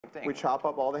We chop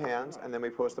up all the hands, and then we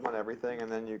post them on everything, and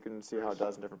then you can see how it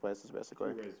does in different places,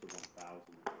 basically.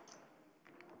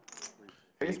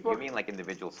 You mean like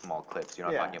individual small clips?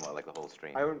 You're not talking about like the whole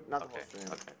stream? Not the whole stream.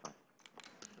 Okay, fine.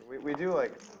 We do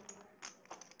like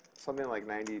something like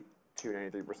 92,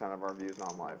 93% of our views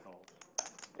non-live.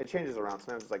 It changes around.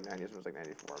 Sometimes it's like 90, sometimes it's like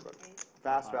 94, but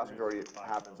vast majority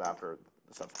happens after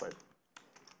the stuff's played.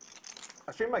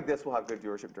 A stream like this will have good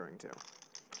viewership during too,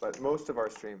 but most of our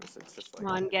streams, it's just like...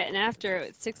 Juan getting after it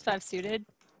with 6-5 suited.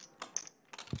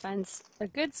 Finds a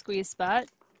good squeeze spot.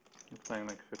 You're playing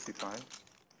like 55.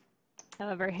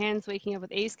 However, Handz waking up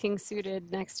with ace-king suited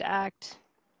next to act.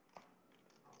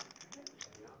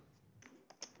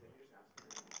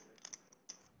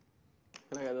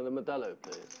 Can I get another Modelo,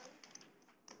 please?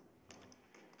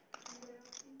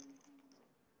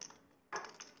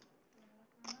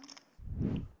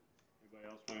 Anybody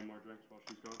else want any more drinks while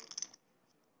she's gone?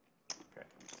 Okay.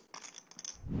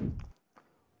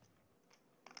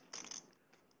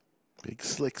 Big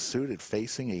slick suited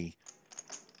facing a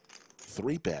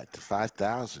 3-bet to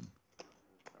 5,000.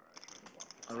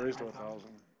 I raised to 1,000.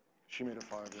 She made a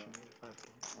 5, yeah.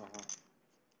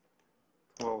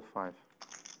 12-5.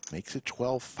 Makes it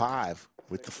 12-5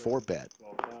 with the 4-bet.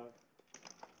 12-5.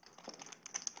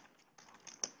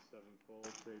 7 folds,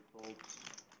 8 folds.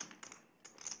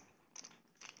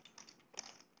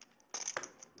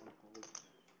 1 fold.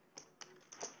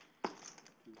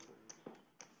 2 folds.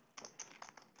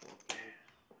 4 folds.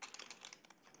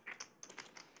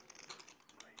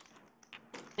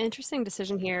 Interesting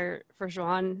decision here for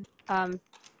Xuan.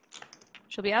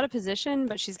 She'll be out of position,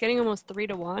 but she's getting almost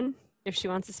 3-1 if she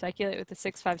wants to speculate with the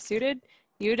 6-5 suited.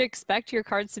 You'd expect your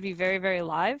cards to be very, very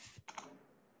live.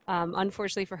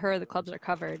 Unfortunately for her, the clubs are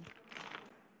covered.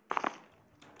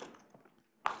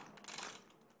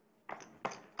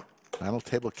 Final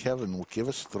table Kevin will give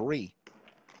us 3.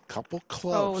 Couple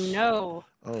clubs. Oh no.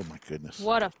 Oh my goodness.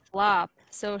 What a flop.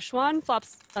 So Xuan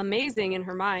flops amazing in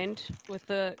her mind with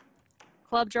the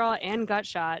club draw and gut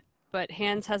shot, but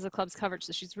Handz has the clubs covered,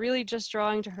 so she's really just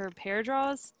drawing to her pair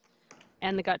draws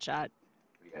and the gut shot.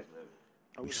 Where do you guys live?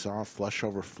 We saw flush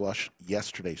over flush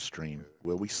yesterday's stream.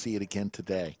 Will we see it again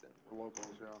today? The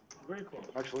locals, yeah. Very cool.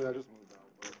 Actually, I just moved out.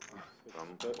 But From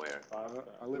where?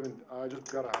 I live in. I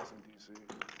just got a house in D.C.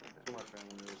 That's where my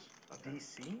family is.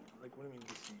 DC? Like, what do you mean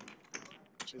DC?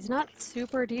 She's not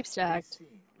super deep stacked. DC.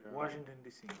 Washington,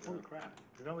 DC. Holy crap.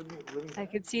 You're not living I there?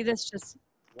 could see this just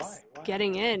Why?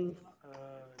 getting in.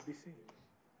 DC.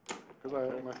 Because my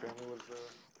family lives there.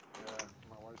 Yeah,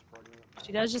 my wife's pregnant.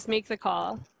 She does just make the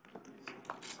call.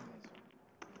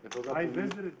 I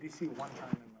visited DC one time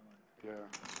in my life. Yeah.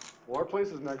 Well, our place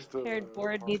is next to. Paired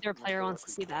board, neither player wants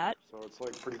to see that. So it's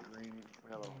like pretty green.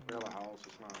 We have a house.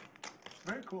 It's not. It's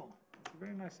very cool. It's a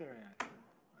very nice area. I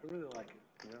really like it.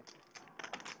 Yeah.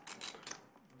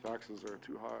 Taxes are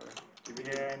too high.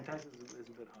 Yeah, and Texas is a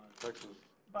bit hot. Texas.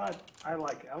 But I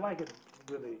like it. I like it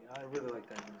really. I really like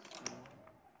Texas.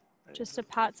 Just a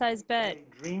pot-sized bet I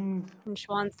dreamed, in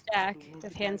Xuan's stack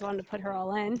if Handz wanted to put her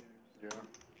all in. Yeah.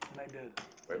 and I did.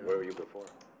 Where were you before?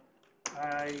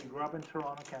 I grew up in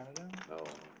Toronto, Canada. Oh,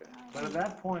 okay. But at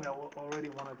that point, I already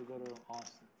wanted to go to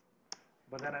Austin.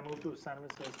 But then I moved to San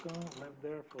Francisco, lived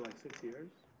there for like 6 years,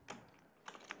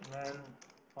 and then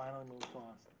finally moved to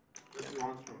Austin.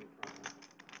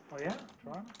 Oh yeah,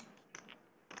 Toronto?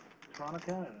 Toronto,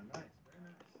 Canada, nice, very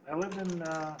nice. I lived in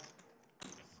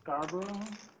Scarborough,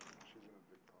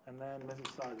 and then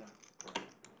Mississauga.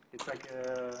 It's like,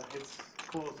 it's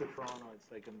close to Toronto,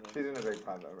 it's like in the... She's in a big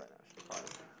pod though right now. She's fine.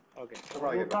 Okay,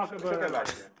 probably we'll get talk back. about She'll it. get back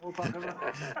to you. We'll talk about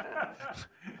it.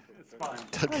 It's fine.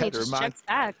 Oh, he just checks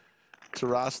back. To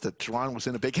Ross that Xuan was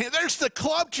in a big hand. There's the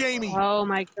club, Jamie. Oh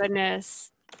my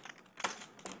goodness.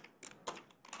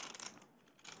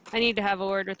 I need to have a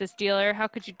word with this dealer. How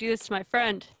could you do this to my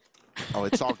friend? Oh,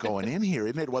 it's all going in here,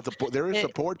 isn't it? What there is a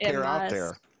board pair out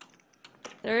there.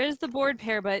 There is the board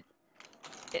pair, but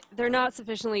they're not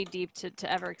sufficiently deep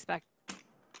to ever expect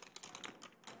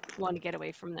one to get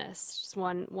away from this. Just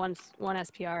one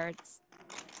SPR. It's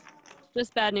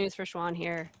just bad news for Xuan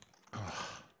here. I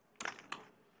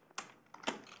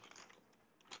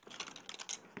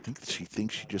think she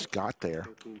thinks she just got there.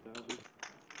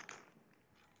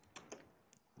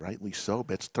 Rightly so.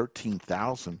 Bets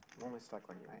 13,000. I'm only stuck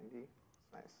like 90.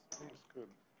 Nice. That's good.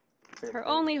 Her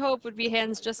only hope would be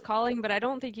Handz just calling, but I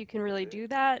don't think you can really do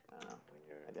that.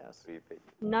 I guess.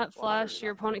 Nut flush,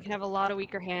 your opponent can have a lot of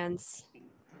weaker hands.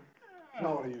 It's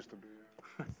not what it used to be.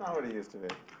 It's not what it used to be.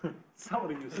 It's not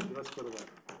what it used to be, let's put it that way.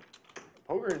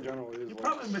 Poker in general is You're like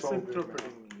probably so big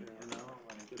misinterpreting now. me, you know?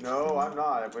 Like it's No, I'm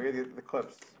not. If we get the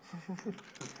clips.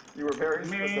 You were very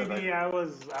specific. Maybe I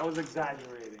was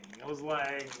exaggerating. It was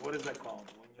like, what is that called?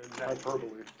 When you exaggerate?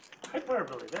 Hyperbole.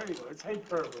 Hyperbole. There you go. It's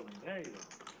hyperbole. There you go.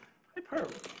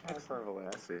 Hyperbole. Hyperbole,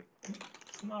 I see.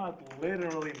 It's not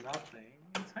literally nothing.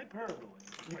 It's hyperbole.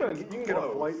 You can get a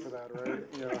flight for that, right?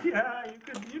 Yeah. Yeah,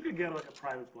 you could get like a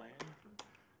private plane.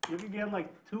 You could get like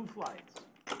 2 flights,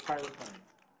 private plane.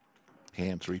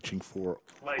 Handz reaching for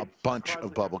Like, a bunch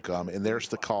of bubble gum, and there's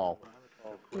the call.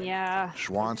 Yeah.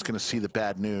 Xuan's going to see the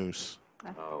bad news.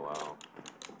 Oh, wow.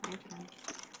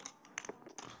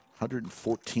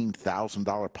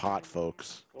 $114,000 pot,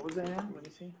 folks. What was the hand? Let me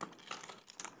see.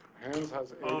 Handz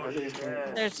has ace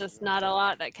queen. There's just not a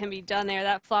lot that can be done there.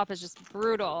 That flop is just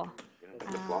brutal.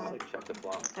 The flop, check the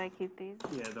flop. Do I keep these?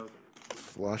 Yeah, those.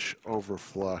 Flush over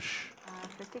flush.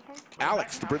 50K?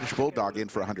 Alex, the British Bulldog, in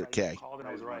for 100K. Called and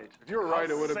I was right. If you were right,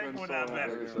 it would have Sick been would so that been?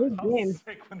 hilarious. Good How game.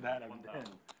 sick would that have been?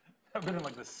 That would have been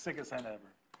like the sickest hand ever.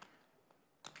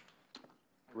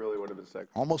 Really would have been sick.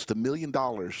 Almost $1 million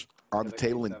on the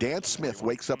table, and Dan Smith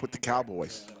wakes up with the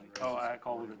Cowboys. Oh, I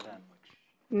called it a 10.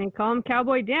 And they call him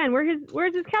Cowboy Dan.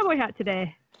 Where's his cowboy hat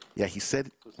today? Yeah, he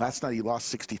said last night he lost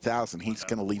 60,000. He's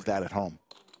going to leave that at home.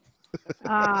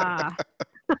 Ah.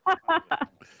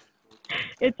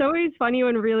 It's always funny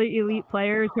when really elite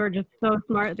players who are just so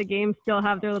smart at the game still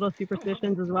have their little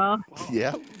superstitions as well.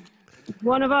 Yeah,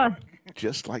 One of us.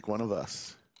 just like one of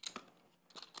us.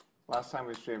 Last time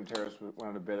we streamed, Terrace went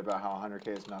on a bit about how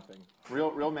 100K is nothing.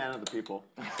 Real man of the people.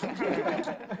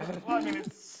 Well, I mean,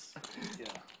 it's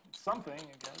something, I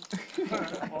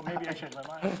guess. Well, maybe I changed my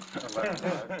mind. Raised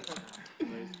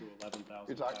to 11,000.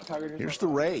 You talk, Tiger, Here's the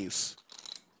raise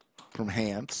from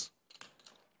Handz.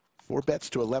 4 bets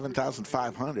to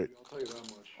 11,500. I'll tell you that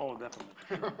much. Oh,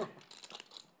 definitely.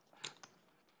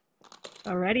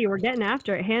 Alrighty, we're getting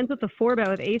after it. Hands with the 4-bet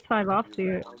with ace-5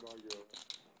 offsuit.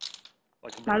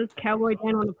 How does Cowboy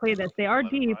Dan want to play this? They are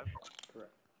deep.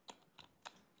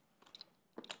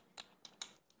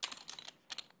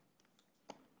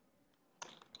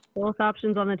 Both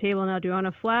options on the table now. Do you want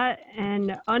to flat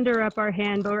and under up our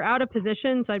hand? But we're out of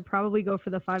position, so I'd probably go for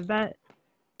the 5-bet.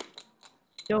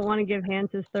 Don't want to give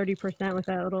Handz his 30% with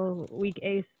that little weak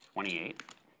ace. 28.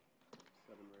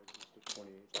 7 raises to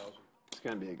 28,000. it's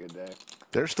going to be a good day.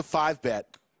 There's the 5-bet.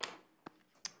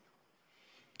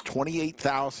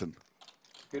 28,000.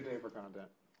 Good day for content.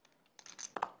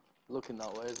 Looking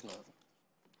that way, isn't it?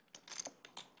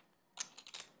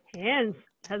 Handz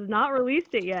has not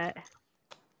released it yet.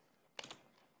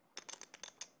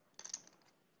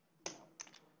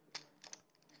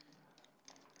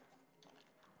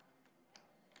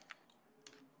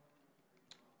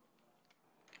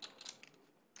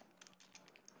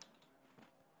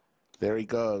 There he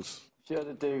goes. She had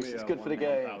a deuce. It's good for the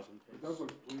game. It does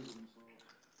look pleasing.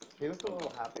 He looks a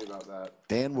little happy about that.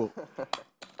 Dan will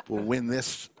win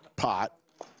this pot.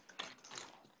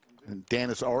 And Dan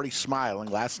is already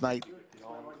smiling. Last night,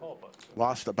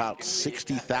 lost about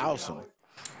 60,000.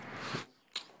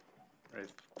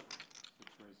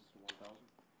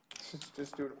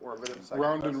 Just do an orbit of second.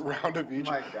 Round of each.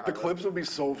 My God. The clips would be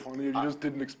so funny if you just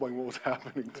didn't explain what was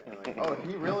happening to him. Like, oh,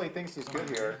 he really thinks he's good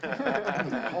here.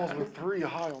 Calls with 3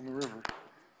 high on the river.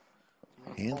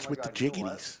 Hands Oh my with the God, you know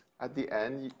what? jiggities. At the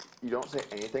end, you don't say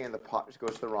anything, and the pot just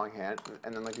goes to the wrong hand,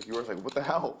 and then like the viewer's like, "What the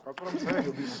hell?" That's what I'm saying.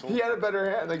 It'll be so. He had a better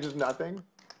hand, like just nothing.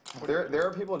 There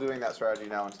are people doing that strategy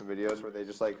now in some videos where they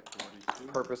just like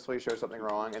purposefully show something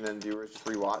wrong, and then viewers just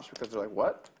rewatch because they're like,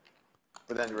 "What?"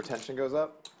 But then retention goes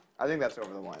up. I think that's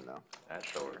over the line, though.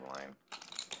 That's over the line.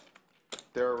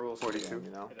 There are rules for the game,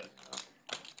 you know.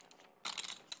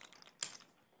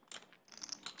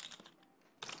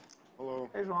 Hello.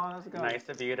 Hey, Juan, how's it going? Nice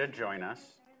of you to join us.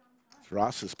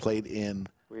 Ross has played in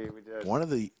We did. one of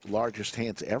the largest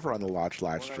hands ever on the Lodge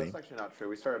live Well, no, stream that's actually not true.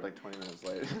 We started like 20 minutes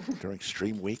late. during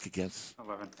stream week against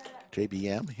 11.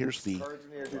 JBM. Here's the Cards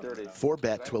in the air 2:30.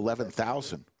 4-bet to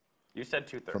 11,000 You said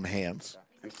 2:30. from Handz.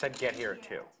 You said get here at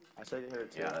 2. I said get here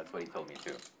at 2. Yeah, that's what he told me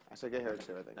too. I said get here at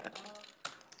 2, I think.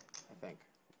 I think.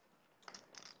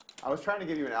 I was trying to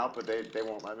give you an out, but they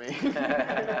won't let me.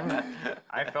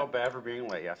 I felt bad for being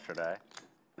late yesterday.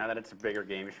 Now that it's a bigger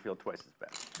game, you should feel twice as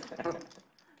bad.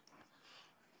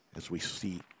 As we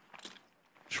see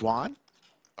Xuan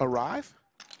arrive.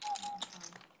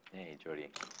 Hey, Jody.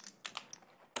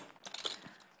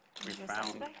 We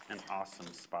found an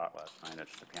awesome spot last night at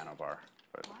the piano bar.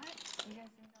 But What? You guys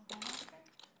didn't know that?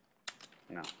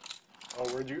 no. Oh,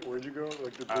 where'd you go?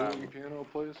 Like the dueling piano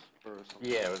place or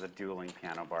something? Yeah, it was a dueling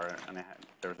piano bar, and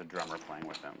there was a drummer playing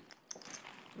with them.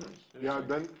 Yeah, I've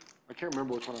been. I can't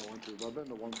remember which one I went to, but I've been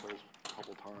to one place a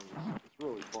couple times. It's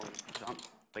really fun.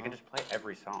 They can just play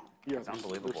every song. Yeah, It's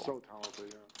unbelievable. They're so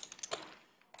talented. Yeah.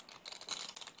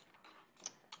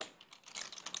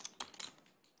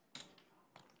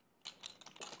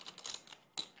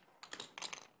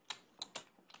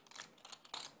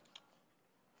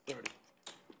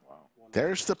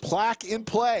 There's the plaque in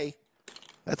play.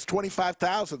 That's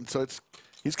 25,000. So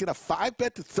he's going to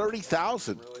 5-bet to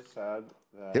 30,000. I'm really sad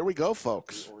that Here we go,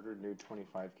 folks. we ordered new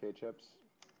 25K chips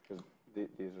because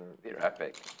these are. They're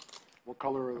epic. What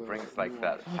color are the Brings like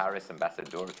that Paris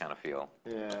ambassador kind of feel.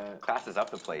 Yeah. Classes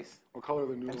up the place. What color are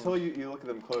the new Until ones? you look at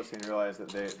them closely and realize that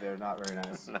they're not very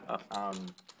nice. No.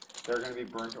 They're going to be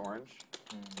burnt orange,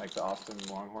 like the Austin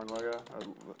Longhorn logo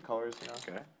colors, you know.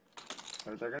 Okay.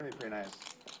 They're going to be pretty nice.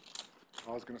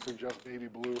 I was going to suggest baby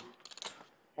blue.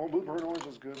 Oh, blue burnt orange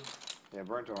is good. Yeah,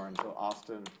 burnt orange, so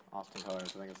Austin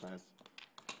colors. I think it's nice.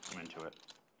 I'm into it.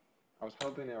 I was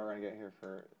hoping they were going to get here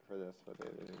for this, but they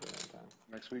didn't get it in time.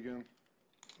 Next weekend.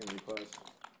 It's going to be close.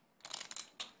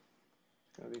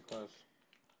 It's going to be close.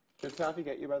 Did Safi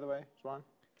get you, by the way, Xuan?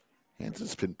 Handz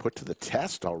has been put to the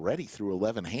test already through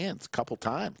 11 hands a couple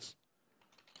times.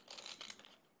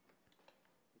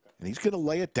 And he's going to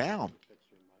lay it down.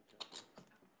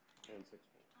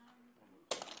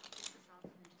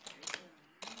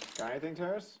 Got anything,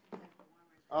 Terrace?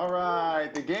 All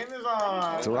right, the game is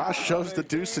on. Taraj shows the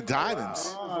deuce of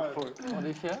diamonds. What do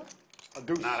you feel? A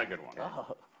deuce. Not a good one.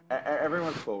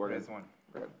 Everyone's full. We're good. one.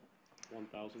 We're good.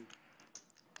 1,000.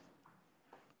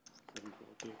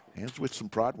 Handz with some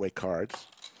Broadway cards.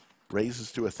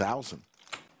 Raises to 1,000.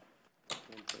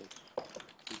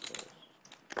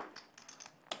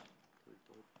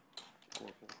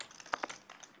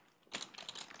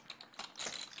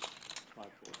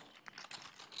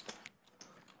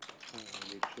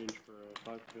 Exchange for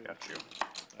a 5K. Got you.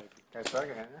 Can I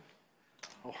start again?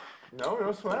 Oh.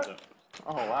 No sweat?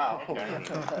 Oh, wow. Okay.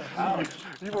 Ouch.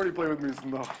 You've already played with me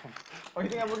enough. Oh, you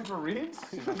think I'm looking for reads?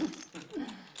 You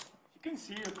can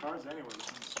see your cards anyway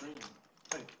from the stream.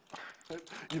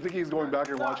 You think he's going back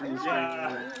and watching the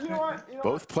stream? You know what?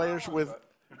 Both players with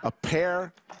a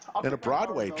pair and a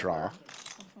Broadway draw.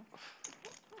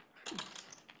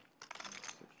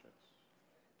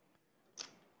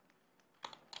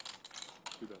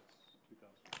 Two bets.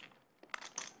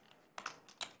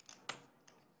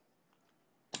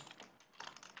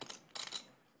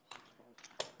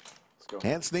 2,000.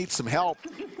 Handz needs some help.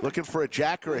 Looking for a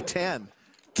jack or a 10.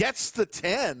 Gets the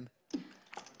 10.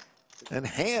 And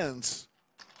Handz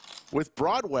with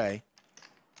Broadway.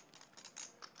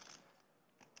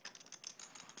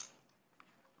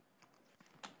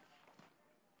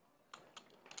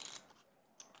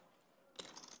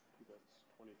 Two bets.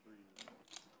 23.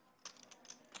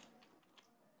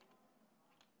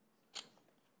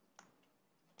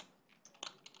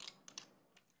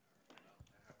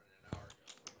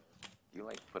 You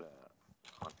like put a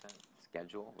content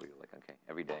schedule where you're like, okay,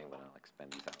 every day I'm gonna like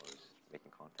spend these hours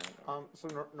making content? Or? So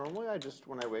normally I just,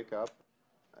 when I wake up,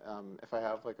 if I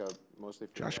have like a mostly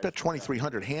free Josh day, bet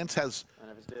 2,300. Handz has and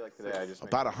if it's a day like today, I just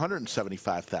about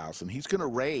 175,000. He's going to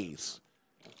raise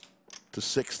to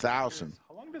 6,000.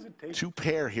 How long does it take? 2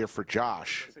 pair here for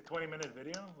Josh. It's a 20-minute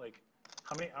video. Like,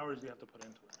 how many hours do you have to put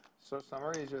into it? So some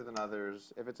are easier than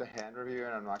others. If it's a hand review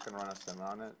and I'm not going to run a sim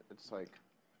on it, it's like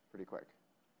pretty quick.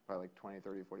 Probably like 20,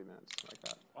 30, 40 minutes, like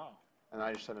that. Wow. And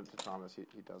I just send it to Thomas. He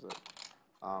does it.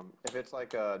 If it's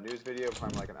like a news video,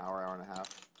 probably like an hour, hour and a half.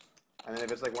 And then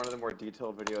if it's like one of the more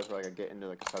detailed videos where like I get into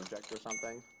like a subject or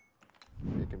something,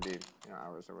 it can be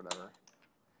hours or whatever.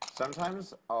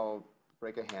 Sometimes I'll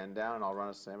break a hand down and I'll run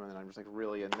a sim and then I'm just like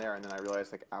really in there and then I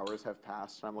realize like hours have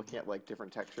passed and I'm looking at like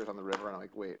different textures on the river and I'm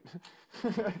like, wait.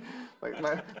 Like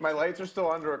my lights are still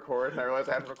on to record and I realize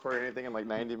I haven't recorded anything in like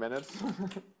 90 minutes.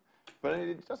 But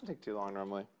it doesn't take too long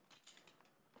normally.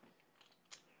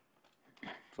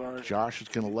 Sorry. Josh is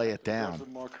going to lay it down.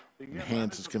 And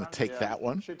Handz is going to take that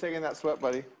one. Should take in that sweat,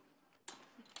 buddy.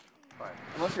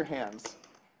 Unless your hands.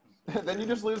 Then you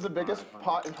just lose the biggest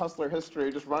pot in Hustler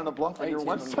history, just running a bluff in your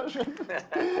one session.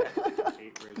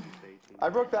 I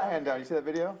broke that hand down. You see that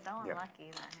video? So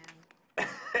unlucky, that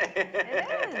hand. It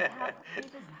is. You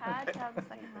just had to have the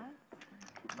second hand.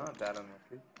 Not that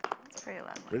unlucky. It's pretty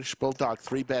unlucky. British Bulldog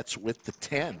 3 bets with the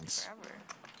 10s. Forever.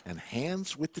 And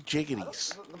Handz with the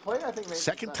jiggities. The play, I think, makes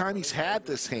Second sense. time he's had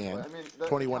this hand. I mean,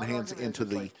 21 the hands argument into is just,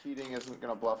 the like, Keating isn't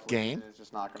going to bluff game. and it's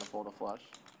just not going to fold a flush.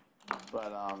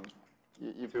 But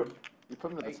you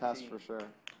put him to the test for sure.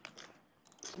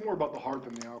 It's more about the heart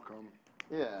than the outcome.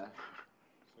 Yeah.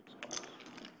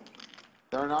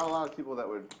 There are not a lot of people that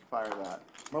would fire that.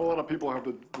 Not a lot of people have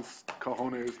the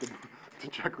cojones to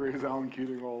check raise Alan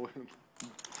Keating all in.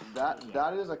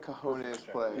 That is a cojones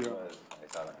play. Yeah. I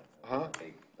saw that. Huh?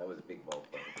 That was a big ball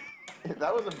play.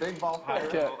 That was a big ball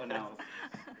player.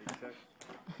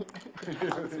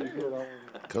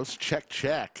 Goes check,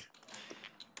 check.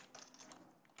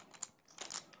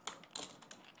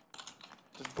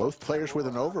 Just Both players with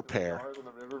an overpair. On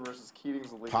the river versus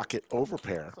Keating's lead. Pocket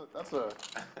overpair. That's a.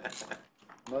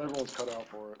 Not everyone's cut out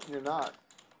for it. You're not.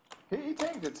 He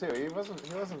tanked it too. He wasn't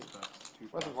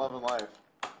loving life.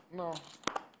 No.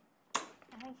 I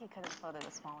think he could have floated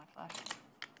a smaller flush.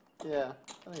 Yeah,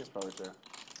 I think it's probably true.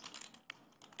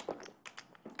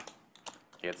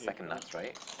 You had second nuts,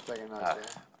 right? Second nuts, yeah.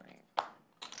 Right.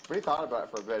 But he thought about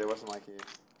it for a bit. It wasn't like he.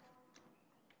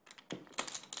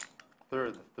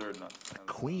 The third nuts.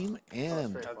 Queen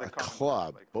and Has a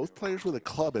club. Both players with a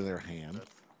club in their hand.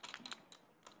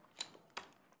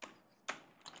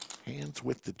 Hands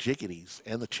with the jiggities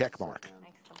and the check mark.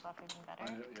 Makes the bluff even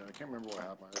better. Yeah, I can't remember what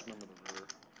happened. I just remember the river.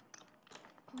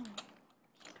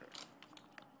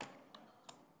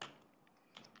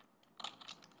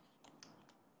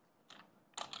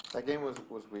 That game was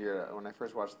weird. When I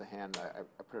first watched the hand, I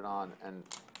put it on and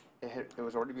it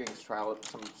was already being straddled at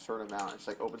some certain amount. It's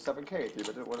like open 7K,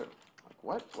 dude. But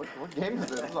what game is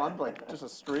this? Is it on like just a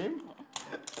stream?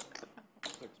 6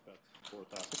 bets,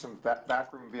 4,000. Some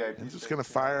backroom VIP. He's just gonna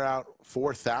fire out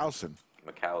 4,000.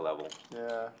 Macau level.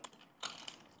 Yeah.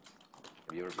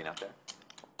 Have you ever been out there?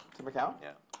 To Macau?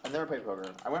 Yeah. I've never played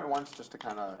poker. I went once just to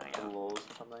kind of get lulls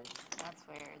or something. That's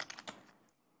weird.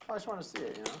 I just wanted to see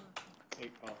it, you know.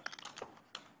 8 pounds.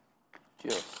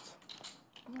 Just.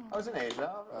 I was in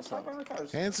Asia. I was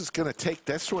like, Hands is gonna take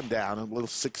this one down in a little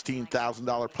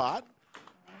 $16,000 pot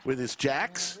with his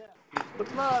jacks.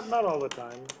 But not all the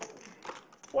time.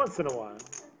 Once in a while.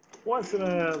 Once in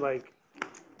a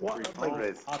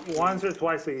once or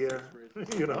twice a year.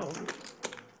 You know.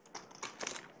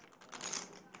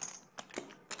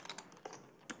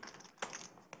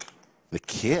 The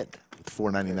Kid with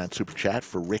 $4.99 super chat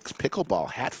for Rick's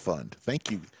Pickleball Hat Fund. Thank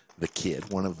you, The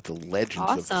Kid, one of the legends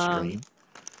of the Awesome. stream.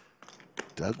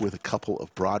 Doug with a couple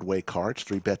of Broadway cards,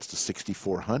 3 bets to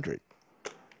 6,400.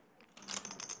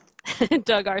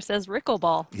 Doug R says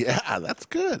Rickleball. Yeah, that's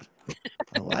good.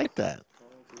 I like that.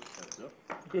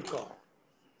 Good call.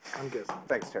 I'm guessing.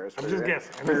 Thanks, Terrace. I'm just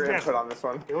guessing. I'm For your just input guessing. on this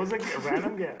one. It was a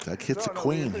random guess. Doug hits a No,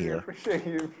 queen we here. appreciate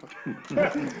you.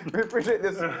 We appreciate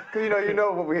this because you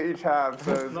know what we each have.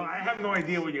 So No, I have no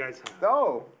idea what you guys have.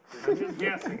 oh, I'm just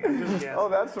guessing. I'm just guessing. oh,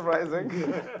 that's surprising.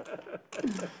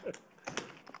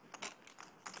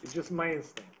 It's just my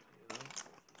instinct. You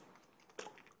know?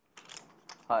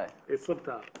 Hi. It slipped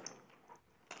out.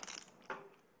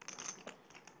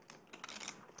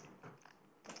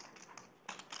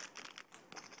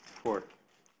 Four.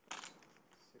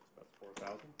 6 bets,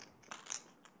 4,000.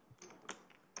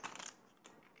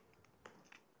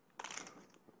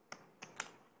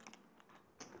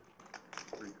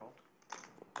 Recall.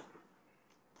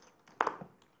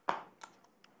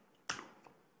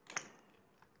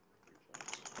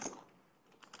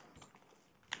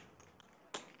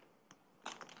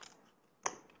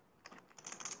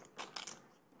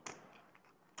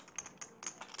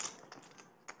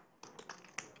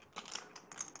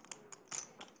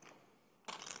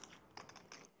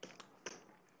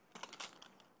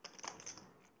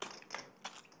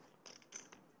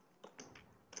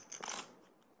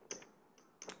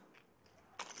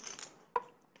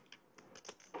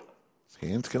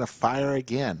 Hand's gonna fire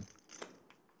again.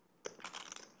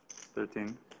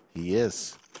 13. He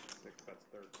is. 6 bets,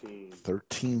 13.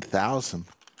 13,000.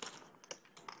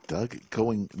 Doug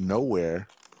going nowhere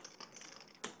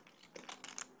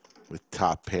with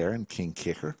top pair and king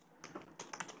kicker.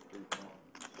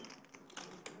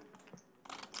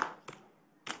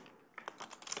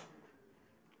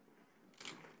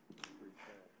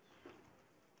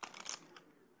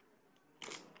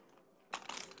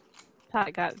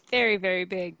 Pot got very, very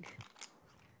big.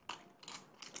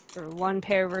 For one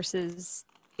pair versus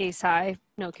ace high,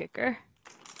 no kicker.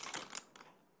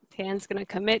 Hand's gonna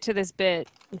commit to this bit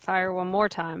and fire one more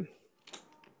time.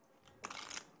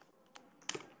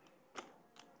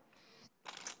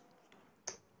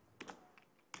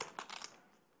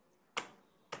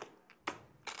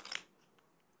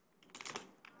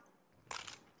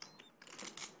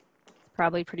 It's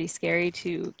probably pretty scary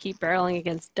to keep barreling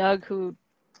against Doug, who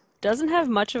doesn't have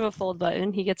much of a fold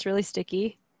button. He gets really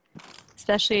sticky,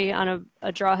 especially on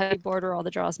a draw heavy board where all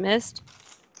the draws missed.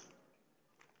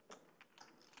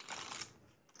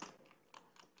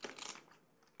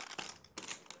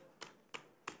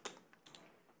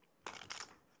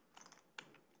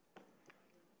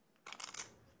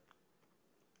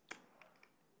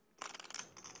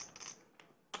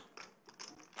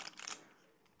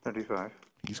 $35.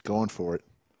 He's going for it.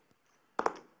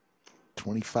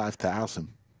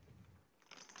 25,000.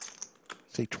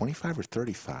 Say 25 or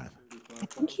 35? I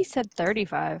think he said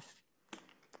 35.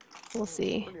 We'll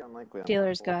see. Pretty unlikely on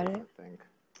Dealer's the got fold, it. I think.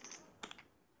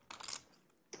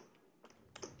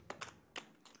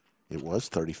 It was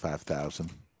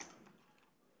 35,000.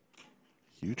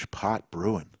 Huge pot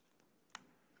brewing.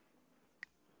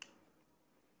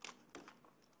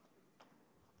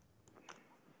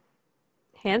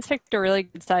 Handz picked a really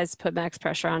good size to put max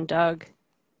pressure on Doug.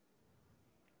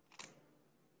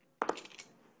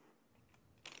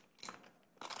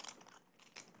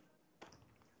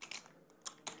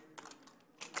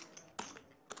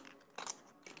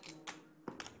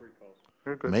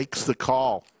 Very good. Makes the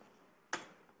call.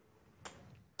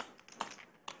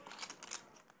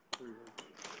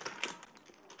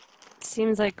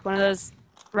 Seems like one of those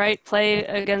right play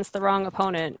against the wrong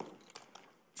opponent.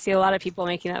 See a lot of people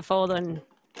making that fold and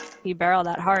he barreled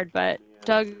that hard, but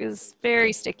Doug is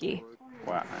very sticky.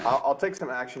 Wow. I'll take some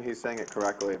action. He's saying it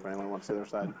correctly if anyone wants the other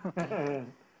side.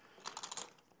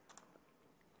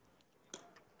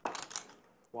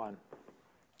 One.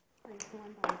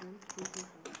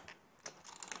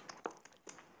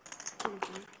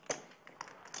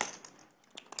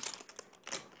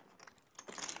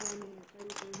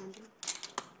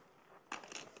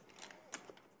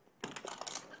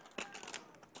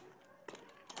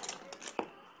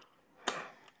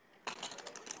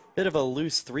 Bit of a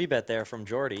loose 3-bet there from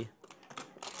Jordy.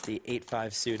 The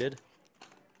 8-5 suited.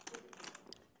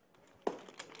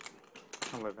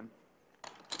 11.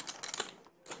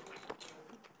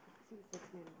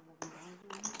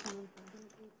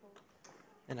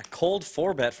 And a cold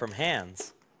 4-bet from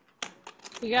Handz.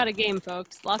 You got a game,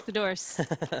 folks. Lock the doors.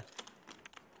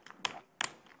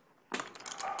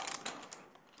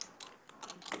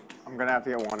 I'm going to have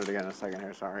to get wanted again in a second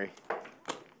here, sorry.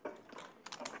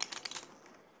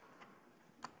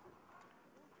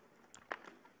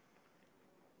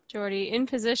 Jordy in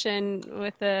position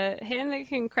with a hand that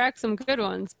can crack some good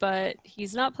ones, but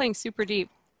he's not playing super deep.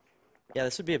 Yeah,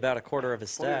 this would be about a quarter of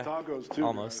his Plenty of stack. tacos too,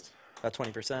 Almost. About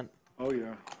 20%. Oh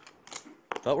yeah.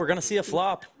 But we're going to see a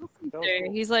flop.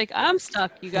 He's like, I'm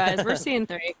stuck, you guys. We're seeing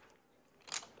 3.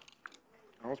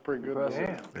 That was pretty good.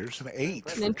 Impressive. There's an 8 An for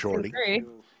interesting Jordy. 3.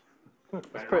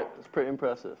 That's pretty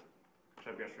impressive.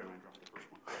 Except yesterday when I dropped the first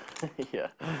one. Yeah.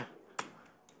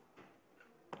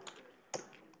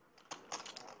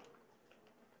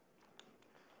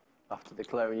 After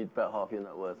declaring you'd bet half your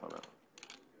net worth on it.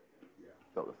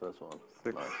 Got the first one.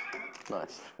 6. Nice.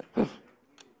 Nice. You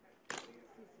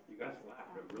guys laughed,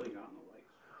 but really got in the likes.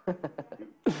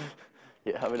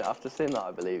 Yeah, I mean, after seeing that,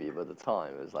 I believe you, but at the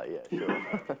time, it was like, yeah, sure.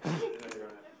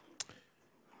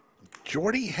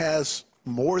 Jordy has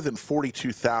more than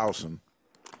 42,000.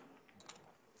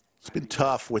 It's been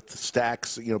tough with the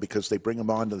stacks, you know, because they bring them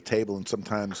onto the table and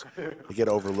sometimes they get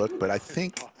overlooked. But I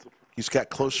think he's got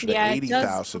closer to Yeah, it 80,000.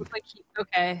 does look like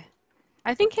okay.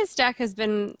 I think his stack has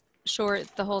been short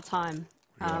the whole time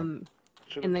in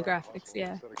the graphics,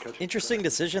 yeah. Interesting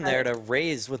decision there to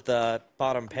raise with the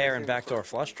bottom pair and backdoor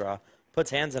flush draw. Puts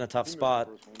Handz in a tough spot.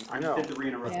 I know.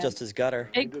 With just his gutter.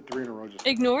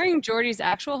 Ignoring Jordy's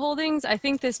actual holdings, I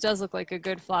think this does look like a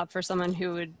good flop for someone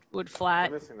who would flat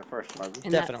I'm missing the first one.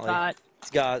 in Definitely. that spot.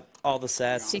 He's got all the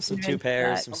sets, some 2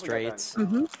 pairs, some straights.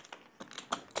 Mm-hmm.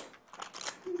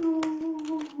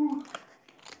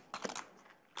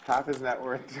 Half his net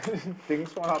worth.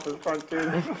 Things went off his front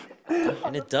too.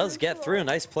 And it does get through.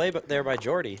 Nice play there by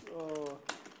Jordy.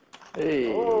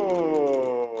 Hey.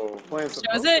 Oh, playing some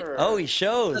Shows it? poker. Oh, he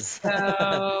shows.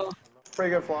 So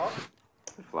Pretty good flop.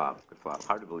 Good flop, good flop.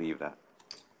 Hard to believe that.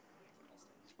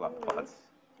 Flop pots.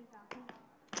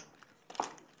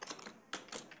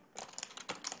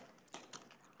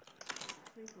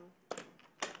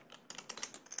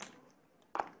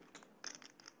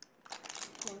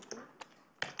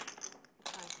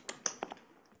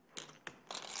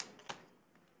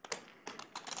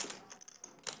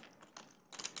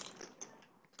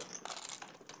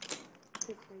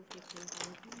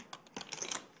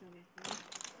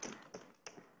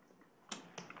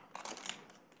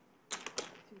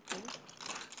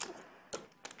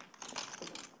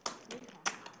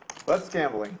 That's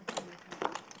gambling.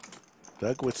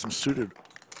 Doug with some suited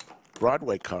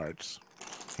Broadway cards.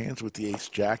 Handz with the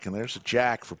ace-jack, and there's a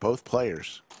jack for both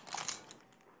players.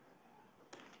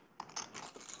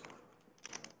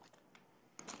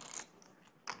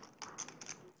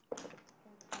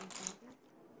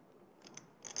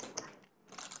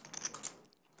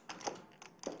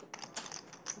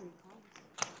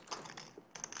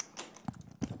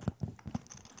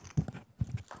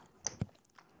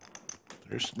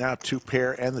 There's now 2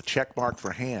 pair and the check mark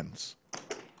for Handz.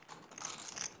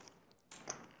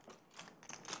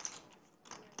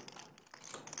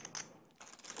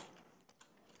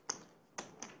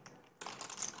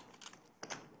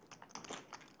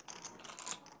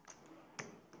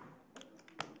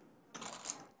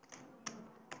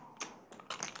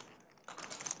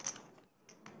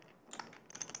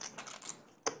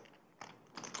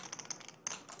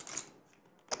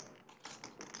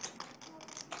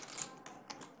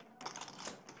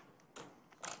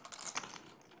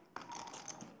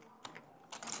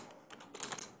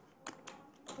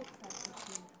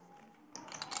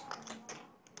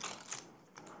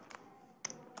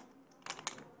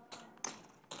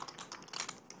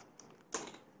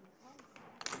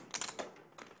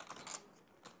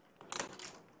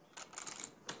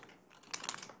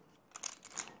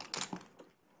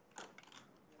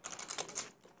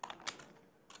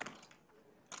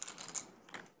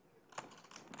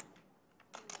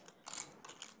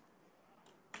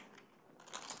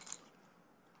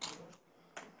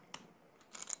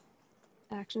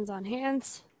 Actions on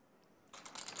hands.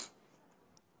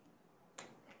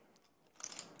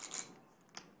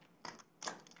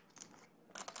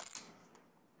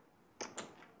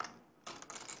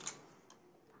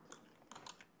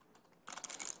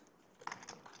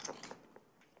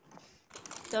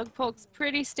 Doug Polk's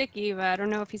pretty sticky, but I don't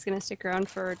know if he's going to stick around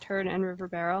for turn and river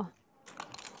barrel.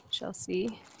 Shall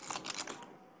see.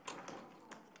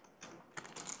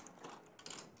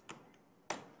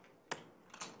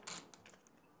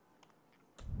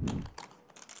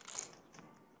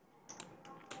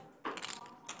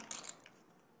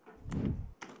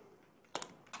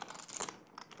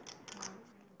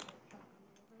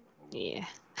 Yeah.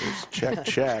 Check,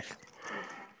 check.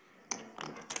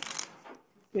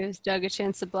 Gives Doug a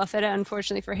chance to bluff it.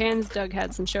 Unfortunately for hands, Doug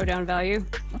had some showdown value.